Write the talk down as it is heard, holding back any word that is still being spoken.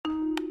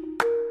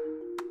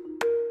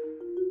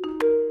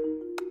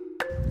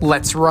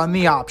Let's run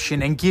the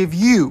option and give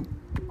you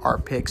our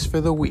picks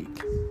for the week.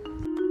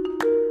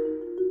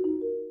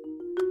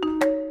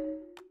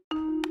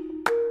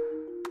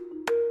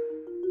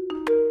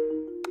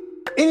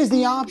 It is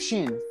the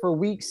option for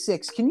week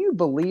 6. Can you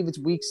believe it's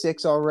week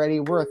 6 already?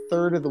 We're a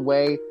third of the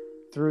way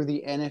through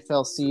the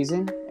NFL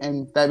season,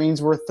 and that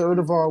means we're a third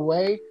of our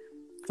way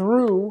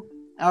through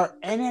our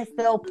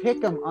NFL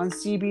Pick'em on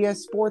CBS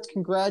Sports.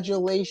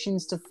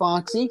 Congratulations to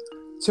Foxy.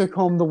 Took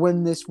home the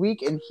win this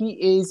week, and he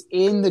is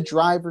in the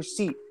driver's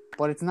seat,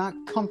 but it's not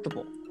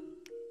comfortable.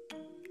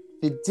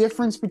 The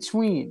difference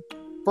between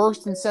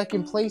first and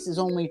second place is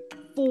only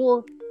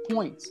 4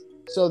 points,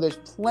 so there's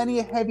plenty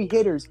of heavy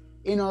hitters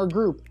in our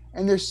group,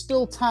 and there's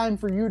still time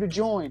for you to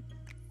join.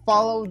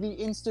 Follow the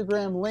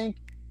Instagram link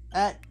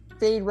at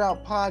Fade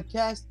Route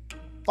Podcast.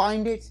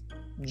 Find it.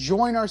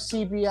 Join our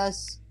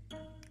CBS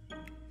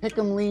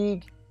Pick'em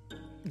League,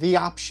 the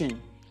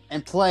option,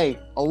 and play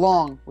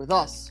along with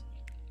us.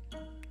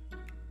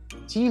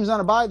 Teams on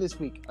a bye this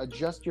week.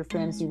 Adjust your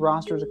fantasy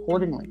rosters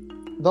accordingly.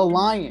 The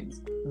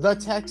Lions, the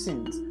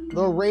Texans,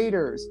 the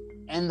Raiders,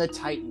 and the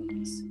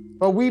Titans.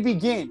 But we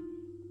begin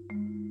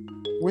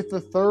with the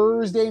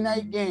Thursday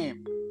night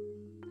game.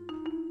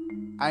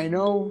 I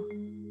know,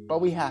 but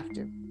we have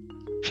to.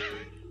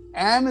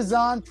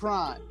 Amazon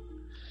Prime.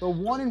 The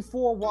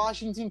 1-4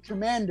 Washington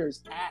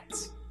Commanders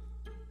at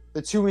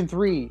the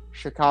 2-3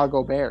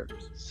 Chicago Bears.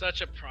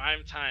 Such a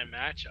primetime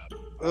matchup.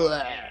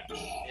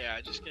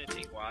 Yeah, just going to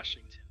take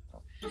Washington.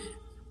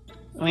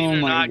 Believe it or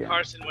not, God.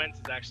 Carson Wentz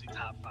is actually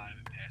top 5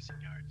 in passing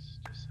yards.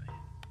 Just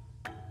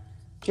saying.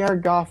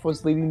 Jared Goff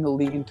was leading the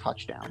league in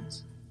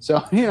touchdowns.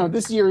 So,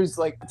 this year is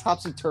like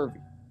topsy-turvy.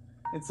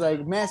 It's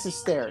like mass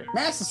hysteria.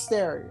 Mass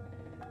hysteria.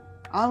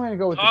 I'm going to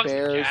go with Dogs the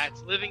Bears. And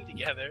cats living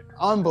together.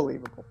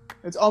 Unbelievable.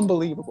 It's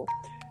unbelievable.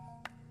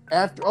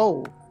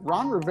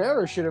 Ron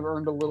Rivera should have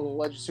earned a little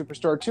Legend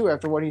Superstar too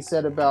after what he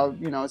said about,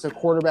 it's a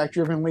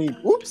quarterback-driven league.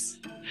 Oops.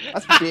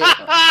 That's big.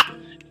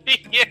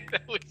 Yeah,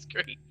 that was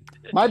great.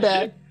 My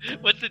bad.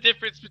 What's the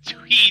difference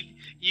between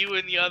you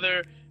and the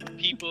other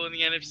people in the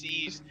NFC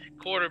East?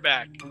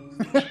 Quarterback.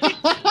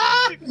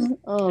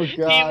 Oh,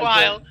 God.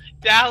 Meanwhile,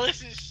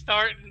 Dallas is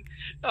starting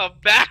a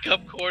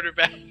backup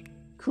quarterback.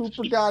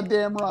 Cooper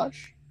goddamn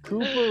Rush.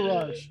 Cooper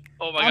Rush.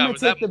 Oh, my I'm God.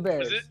 Take the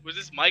Bears. Was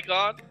this Mike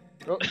on?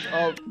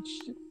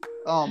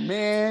 Oh,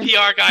 man.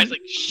 PR guy's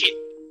like, shit.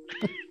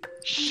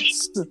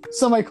 Shit.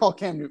 Somebody call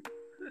Cam Newton.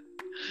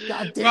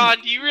 God damn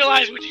Ron, do you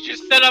realize what you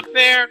just set up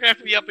there? I'm going to have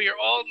to be up here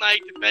all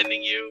night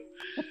defending you.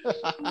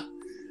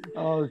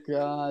 Oh,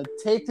 God.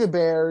 Take the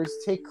Bears.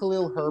 Take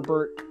Khalil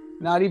Herbert.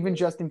 Not even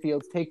Justin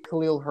Fields. Take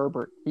Khalil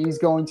Herbert. He's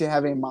going to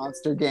have a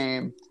monster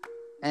game.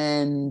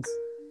 And,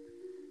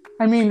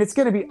 it's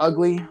going to be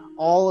ugly.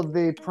 All of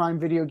the Prime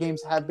Video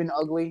games have been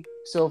ugly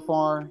so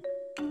far.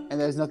 And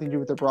that has nothing to do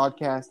with the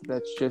broadcast.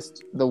 That's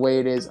just the way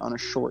it is on a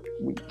short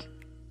week.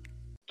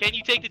 Can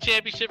you take the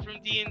championship from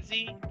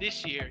DNZ?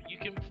 This year, you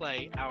can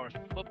play our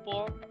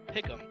football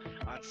pick'em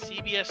on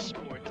CBS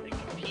Sports and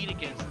compete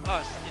against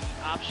us in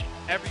the option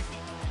every week.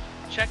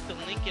 Check the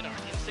link in our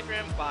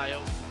Instagram bio,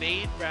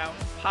 Fade Route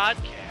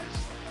Podcast,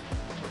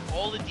 for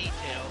all the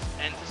details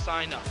and to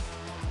sign up.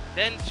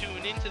 Then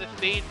tune into the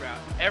Fade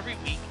Route every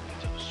week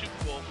until the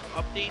Super Bowl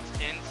for updates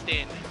and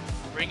standings.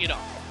 Bring it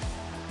on.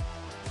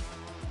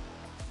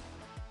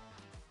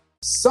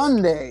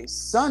 Sunday.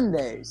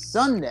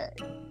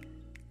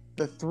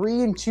 The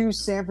 3-2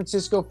 San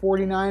Francisco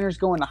 49ers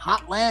going to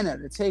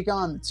Hotlanta to take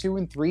on the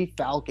 2-3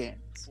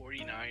 Falcons.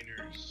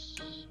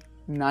 49ers.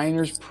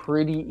 Niners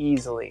pretty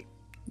easily.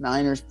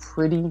 The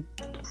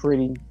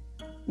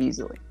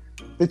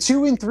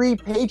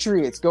 2-3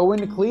 Patriots go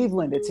into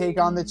Cleveland to take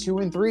on the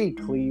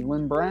 2-3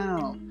 Cleveland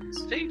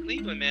Browns. Take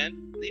Cleveland,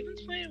 man.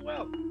 Cleveland's playing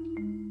well.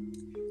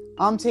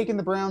 I'm taking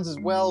the Browns as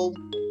well.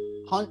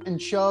 Hunt and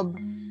Chubb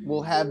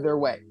will have their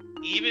way.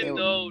 Even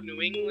though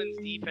New England's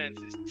defense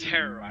is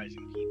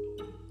terrorizing people,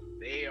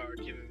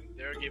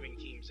 they're giving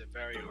teams a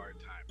very hard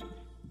time.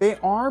 They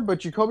are, but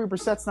Jacoby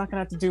Brissett's not going to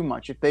have to do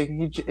much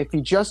if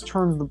he just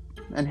turns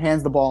and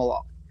hands the ball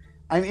off.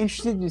 I'm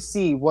interested to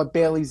see what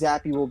Bailey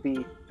Zappi will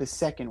be the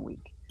second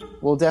week.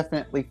 We'll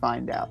definitely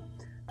find out.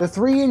 The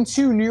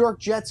 3-2 New York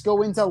Jets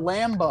go into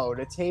Lambeau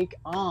to take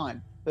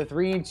on the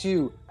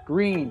 3-2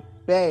 Green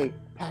Bay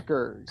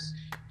Packers.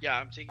 Yeah,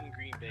 I'm taking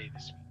Green Bay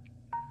this week.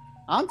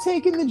 I'm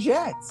taking the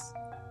Jets.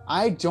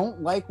 I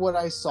don't like what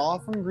I saw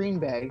from Green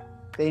Bay.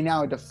 They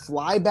now had to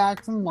fly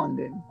back from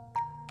London.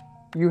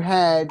 You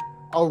had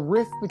a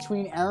rift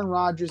between Aaron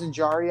Rodgers and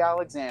Jari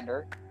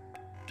Alexander.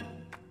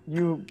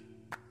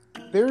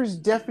 There's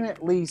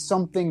definitely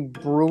something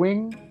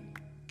brewing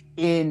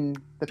in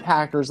the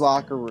Packers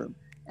locker room.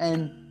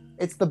 And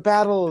it's the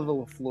battle of the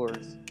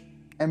LaFleurs.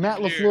 And Matt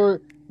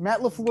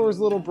LaFleur's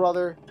little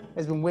brother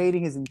has been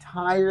waiting his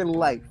entire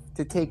life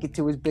to take it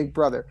to his big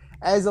brother.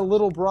 As a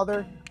little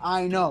brother,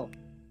 I know.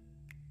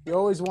 You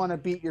always want to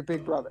beat your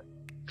big brother.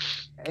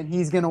 And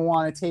he's going to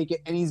want to take it,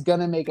 and he's going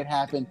to make it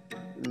happen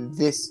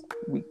this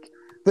week.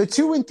 The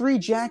 2-3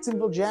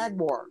 Jacksonville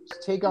Jaguars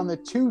take on the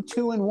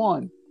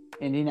 2-1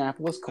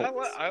 Indianapolis Colts.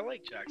 I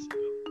like Jacksonville.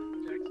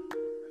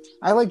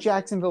 I like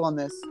Jacksonville on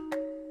this.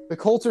 The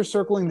Colts are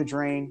circling the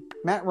drain.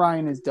 Matt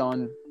Ryan is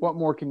done. What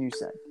more can you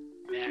say?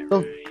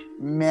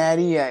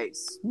 Matty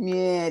Ice.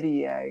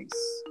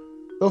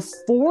 The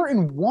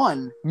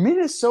 4-1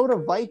 Minnesota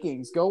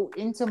Vikings go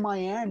into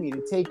Miami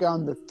to take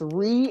on the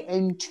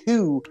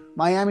 3-2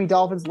 Miami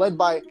Dolphins, led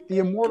by the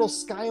immortal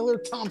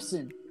Skylar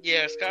Thompson.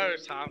 Yeah,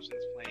 Skylar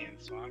Thompson's playing,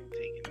 so I'm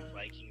taking the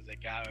Vikings. I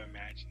gotta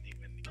imagine they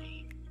win the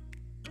game.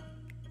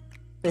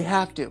 They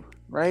have to,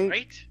 right?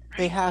 Right?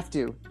 They have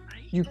to.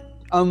 Right?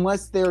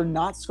 Unless they're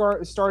not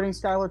starting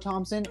Skylar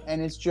Thompson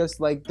and it's just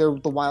like they're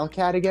the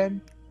Wildcat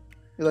again.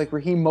 Like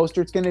Raheem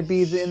Mostert's going to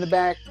be in the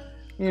back.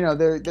 You know,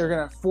 they're going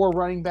to have 4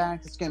 running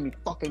backs. It's going to be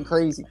fucking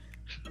crazy.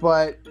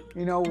 But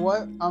you know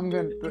what?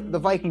 The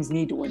Vikings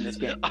need to win this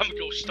game. I'm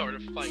going to start a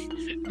fight.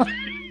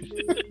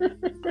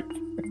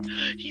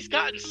 He's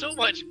gotten so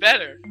much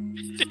better.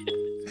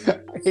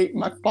 I hate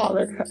my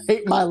father. I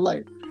hate my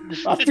life.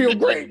 I feel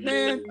great,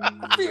 man.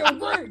 I feel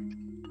great.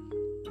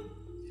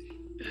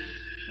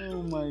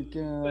 Oh my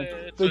God.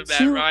 That's what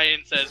Matt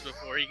Ryan says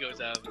before he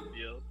goes out of the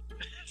field.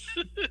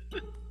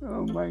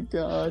 Oh my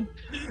God.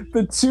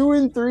 The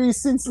 2-3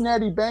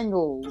 Cincinnati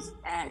Bengals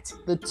at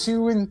the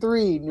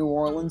 2-3 New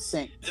Orleans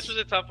Saints. This was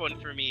a tough one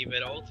for me,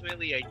 but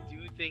ultimately I do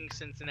think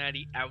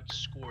Cincinnati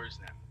outscores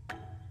them.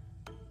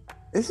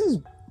 This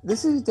is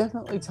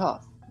definitely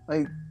tough.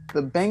 Like,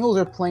 the Bengals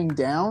are playing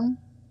down,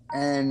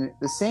 and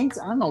the Saints,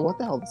 I don't know what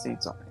the hell the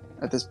Saints are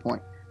at this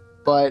point.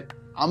 But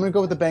I'm going to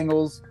go with the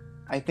Bengals.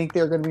 I think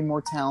they're going to be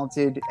more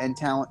talented, and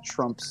talent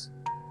trumps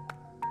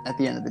at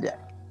the end of the day.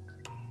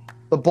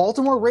 The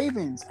Baltimore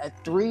Ravens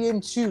at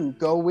 3-2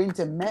 go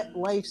into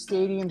MetLife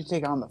Stadium to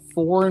take on the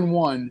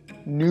 4-1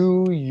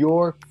 New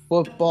York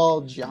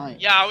Football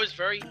Giants. Yeah, I was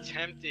very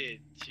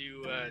tempted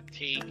to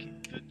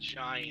take the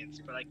Giants,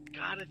 but I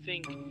gotta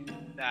think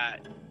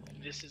that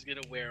this is gonna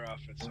wear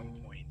off at some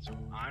point. So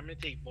I'm gonna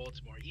take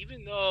Baltimore,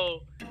 even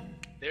though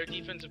their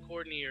defensive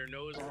coordinator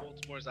knows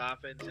Baltimore's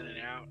offense in and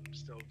out. I'm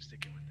still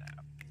sticking with that.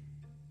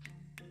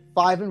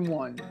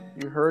 5-1.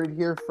 You heard it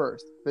here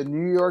first. The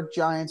New York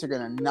Giants are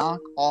going to knock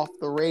off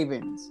the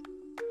Ravens.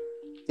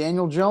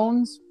 Daniel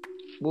Jones,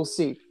 we'll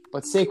see.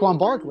 But Saquon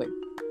Barkley,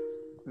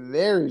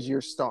 there's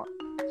your start.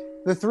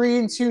 The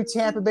 3-2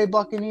 Tampa Bay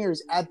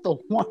Buccaneers at the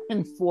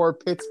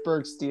 1-4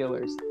 Pittsburgh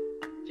Steelers.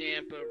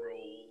 Tampa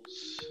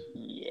rolls.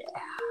 Yeah.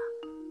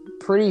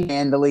 Pretty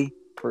handily.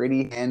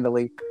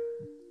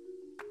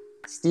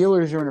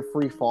 Steelers are in a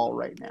free fall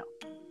right now.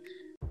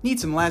 Need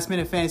some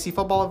last-minute fantasy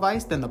football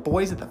advice? Then the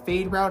boys at the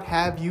Fade Route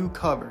have you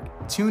covered.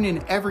 Tune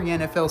in every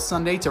NFL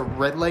Sunday to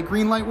Red Light,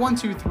 Green Light 1,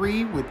 2,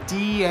 3 with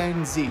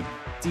DNZ.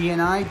 D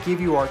and I give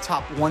you our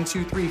top 1,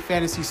 2, 3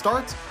 fantasy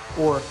starts,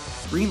 or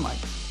green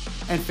light,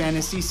 and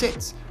fantasy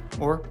sits,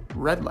 or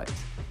red light.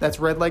 That's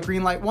Red Light,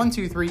 Green Light 1,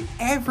 2, 3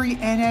 every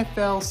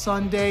NFL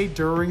Sunday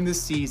during the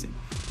season.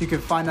 You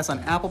can find us on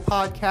Apple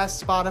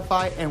Podcasts,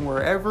 Spotify, and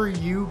wherever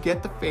you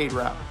get the Fade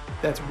Route.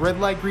 That's Red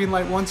Light, Green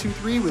Light 1, 2,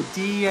 3 with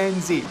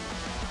DNZ.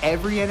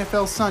 Every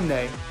NFL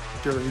Sunday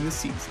during the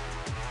season.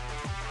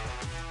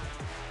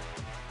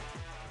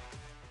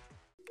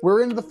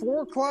 We're into the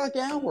 4 o'clock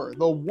hour.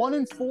 The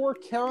 1-4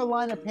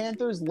 Carolina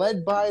Panthers,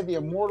 led by the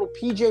immortal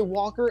PJ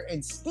Walker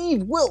and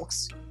Steve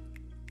Wilkes,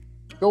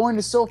 go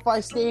into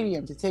SoFi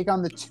Stadium to take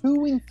on the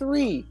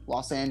 2-3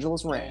 Los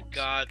Angeles Rams. Oh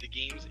God, the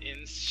game's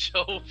in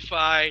SoFi.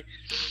 I'm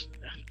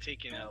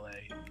taking LA.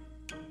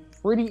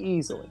 Pretty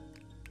easily.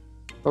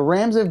 The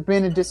Rams have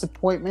been a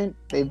disappointment.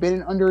 They've been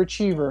an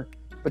underachiever.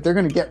 But they're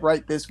going to get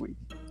right this week.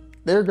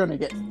 They're going to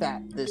get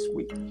fat this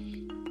week.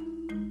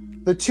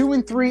 The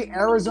 2-3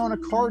 Arizona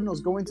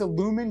Cardinals go into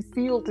Lumen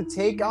Field to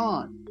take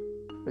on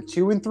the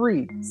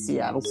 2-3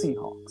 Seattle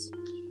Seahawks.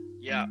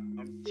 Yeah,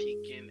 I'm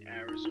taking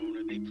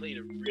Arizona. They played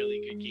a really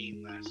good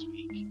game last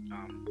week. But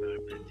I'm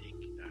going to take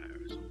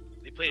Arizona.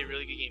 They played a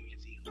really good game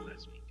against the Eagles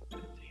last week. I'm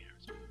going to take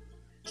Arizona.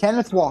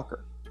 Kenneth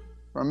Walker.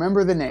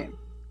 Remember the name.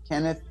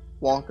 Kenneth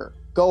Walker.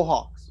 Go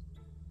Hawks.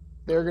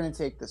 They're going to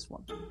take this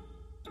one.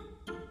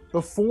 The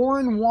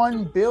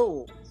 4-1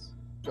 Bills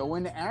go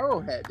into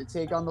Arrowhead to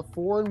take on the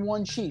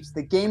 4-1 Chiefs.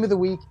 The game of the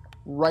week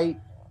right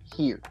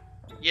here.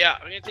 Yeah,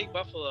 I'm going to take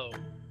Buffalo.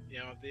 You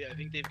know, I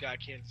think they've got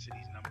Kansas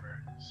City's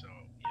number. So,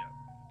 yeah.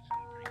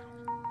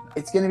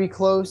 It's going to be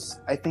close.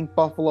 I think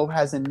Buffalo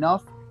has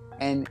enough.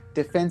 And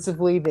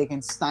defensively, they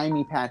can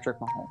stymie Patrick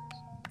Mahomes.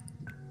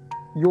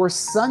 Your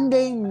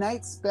Sunday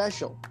night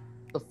special.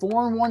 The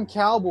 4-1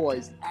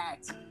 Cowboys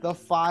at the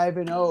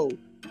 5-0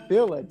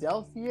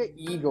 Philadelphia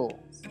Eagles.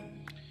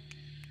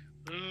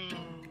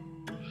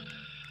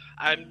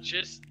 I'm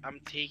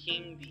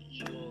taking the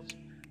Eagles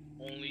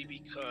only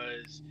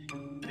because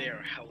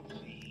they're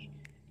healthy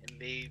and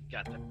they've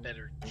got the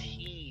better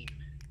team.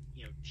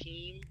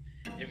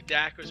 If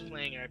Dak was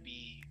playing, I'd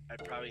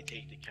probably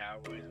take the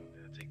Cowboys. I'm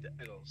gonna take the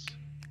Eagles.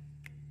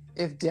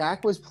 If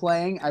Dak was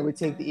playing, I would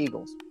take the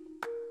Eagles.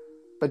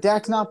 But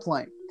Dak's not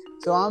playing.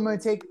 So I'm gonna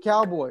take the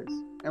Cowboys.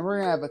 And we're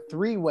gonna have a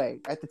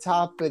 3-way at the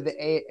top of the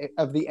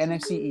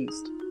NFC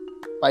East.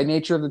 by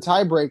nature of the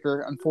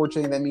tiebreaker,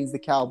 unfortunately, that means the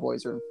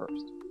Cowboys are in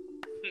first.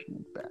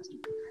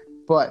 Bastard.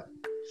 But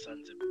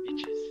sons of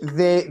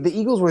bitches. the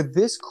Eagles were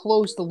this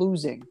close to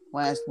losing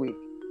last week.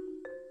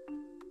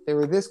 They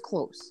were this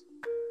close.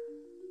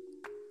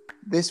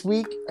 This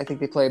week, I think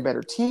they play a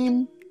better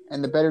team,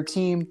 and the better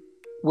team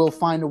will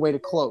find a way to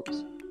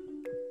close.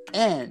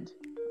 And,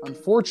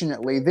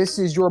 unfortunately, this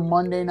is your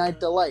Monday Night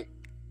Delight.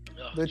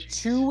 The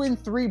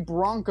 2-3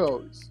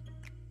 Broncos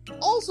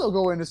also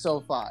go into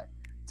SoFi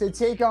to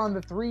take on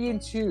the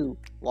 3-2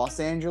 Los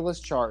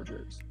Angeles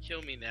Chargers.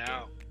 Kill me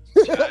now.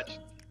 The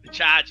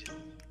Chargers.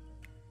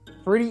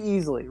 Pretty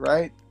easily,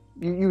 right?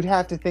 You'd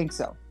have to think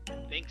so. I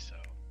think so.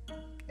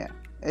 Yeah.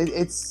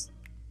 It's,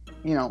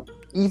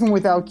 even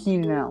without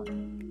Keenan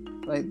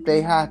Allen, like they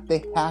have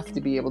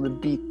to be able to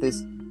beat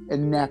this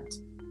inept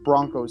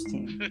Broncos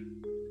team.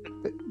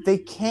 They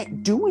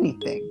can't do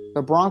anything.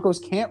 The Broncos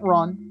can't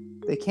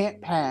run. They can't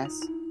pass.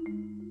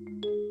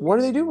 What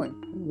are they doing?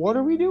 What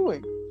are we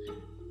doing?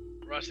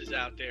 Russ is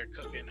out there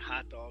cooking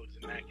hot dogs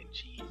and mac and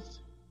cheese.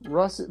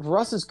 Russ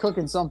is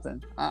cooking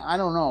something. I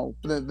don't know.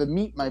 The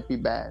meat might be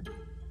bad,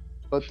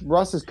 but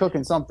Russ is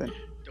cooking something.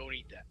 Don't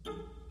eat that.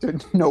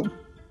 Nope.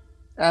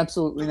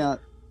 Absolutely not.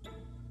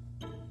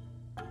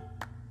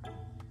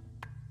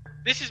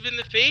 This has been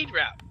the Fade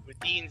Route with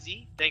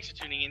D&Z. Thanks for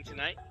tuning in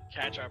tonight.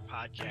 Catch our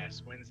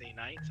podcast Wednesday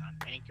nights on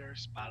Anchor,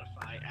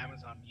 Spotify,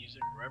 Amazon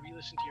Music, wherever you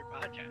listen to your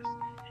podcast.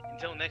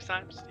 Until next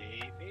time,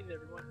 stay faded,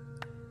 everyone.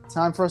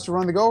 Time for us to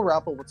run the go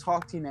route, but we'll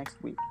talk to you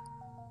next week.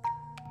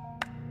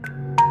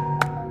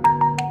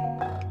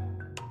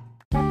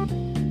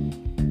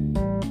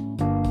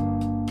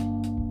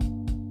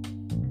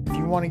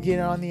 Want to get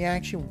on the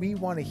action? We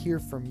want to hear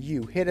from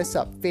you. Hit us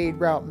up,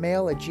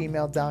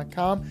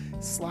 faderoutemail@gmail.com.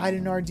 Slide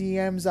in our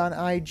DMs on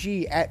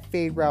IG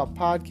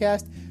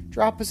 @FadeRoutePodcast.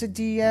 Drop us a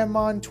DM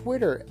on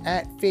Twitter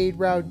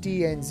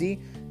 @FadeRouteDNZ.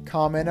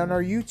 Comment on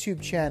our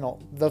YouTube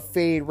channel, The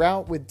Fade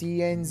Route with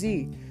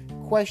DNZ.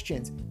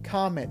 Questions,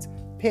 comments,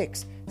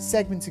 picks,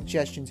 segment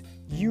suggestions,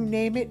 you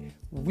name it,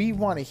 we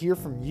want to hear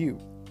from you.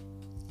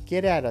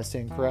 Get at us,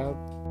 in crowd.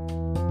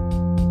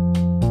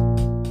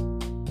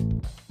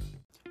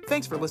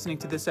 Thanks for listening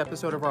to this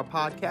episode of our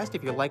podcast.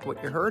 If you like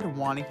what you heard and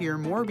want to hear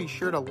more, be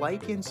sure to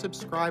like and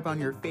subscribe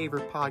on your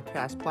favorite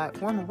podcast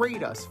platform.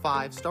 Rate us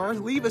 5 stars,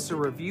 leave us a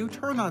review,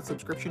 turn on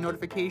subscription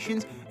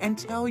notifications, and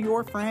tell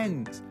your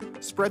friends.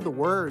 Spread the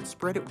word,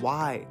 spread it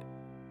wide.